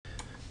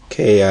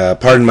Okay,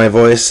 pardon my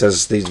voice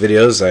as these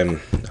videos. I'm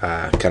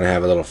kind of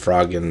have a little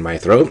frog in my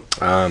throat.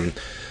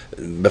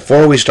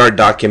 Before we start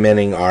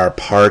documenting our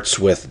parts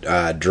with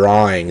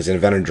drawings,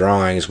 inventor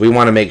drawings, we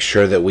want to make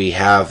sure that we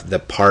have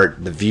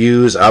the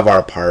views of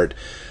our part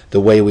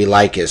the way we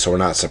like it, so we're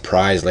not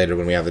surprised later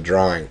when we have the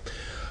drawing.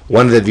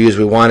 One of the views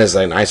we want is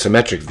an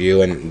isometric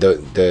view, and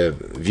the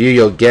view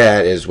you'll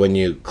get is when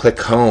you click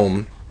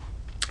home.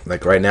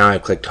 Like right now,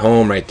 I've clicked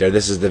home right there.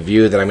 This is the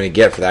view that I'm going to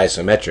get for the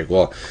isometric.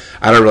 Well,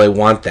 I don't really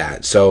want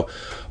that. So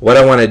what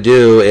I want to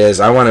do is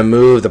I want to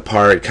move the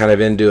part kind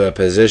of into a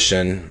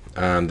position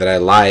that I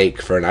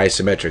like for an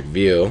isometric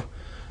view.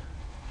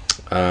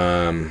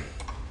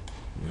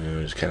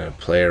 Just kind of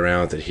play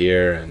around with it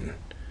here, and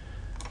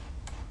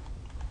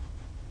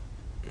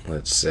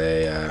let's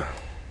say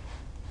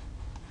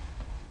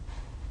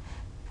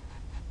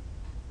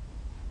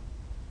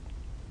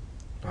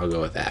I'll go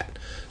with that.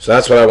 So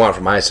that's what I want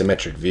from my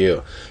isometric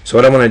view. So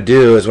what I want to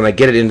do is when I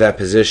get it into that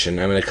position,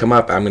 I'm going to come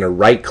up, I'm going to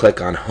right click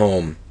on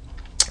home,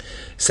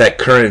 set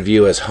current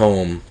view as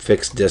home,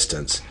 fixed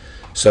distance.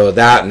 So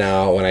that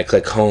now when I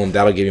click home,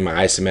 that'll give me my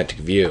isometric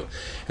view.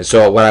 And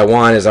so what I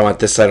want is I want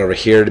this side over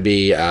here to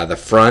be the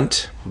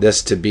front,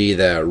 this to be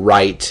the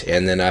right,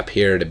 and then up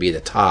here to be the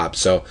top.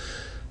 So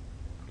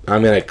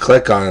I'm going to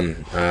click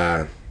on,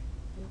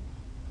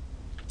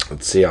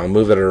 let's see, I'll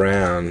move it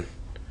around.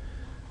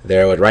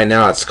 There, right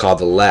now it's called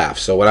the left.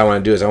 So what I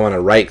want to do is I want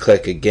to right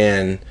click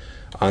again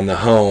on the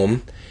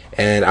home,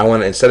 and I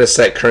want to, instead of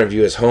set current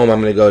view as home, I'm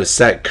going to go to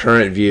set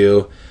current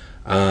view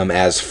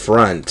as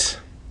front,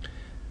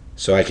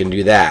 so I can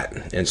do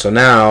that. And so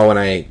now when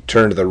I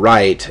turn to the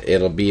right,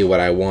 it'll be what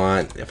I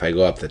want. If I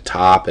go up the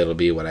top, it'll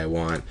be what I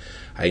want.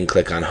 I can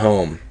click on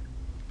home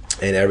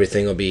and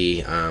everything will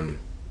be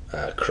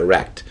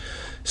correct.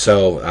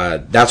 So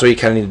that's what you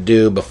kind of need to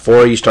do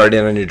before you start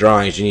in on your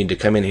drawings. You need to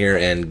come in here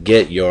and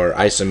get your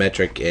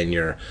isometric and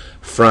your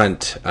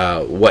front,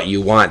 what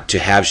you want to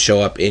have show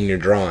up in your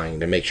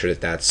drawing, to make sure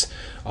that that's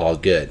all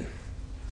good.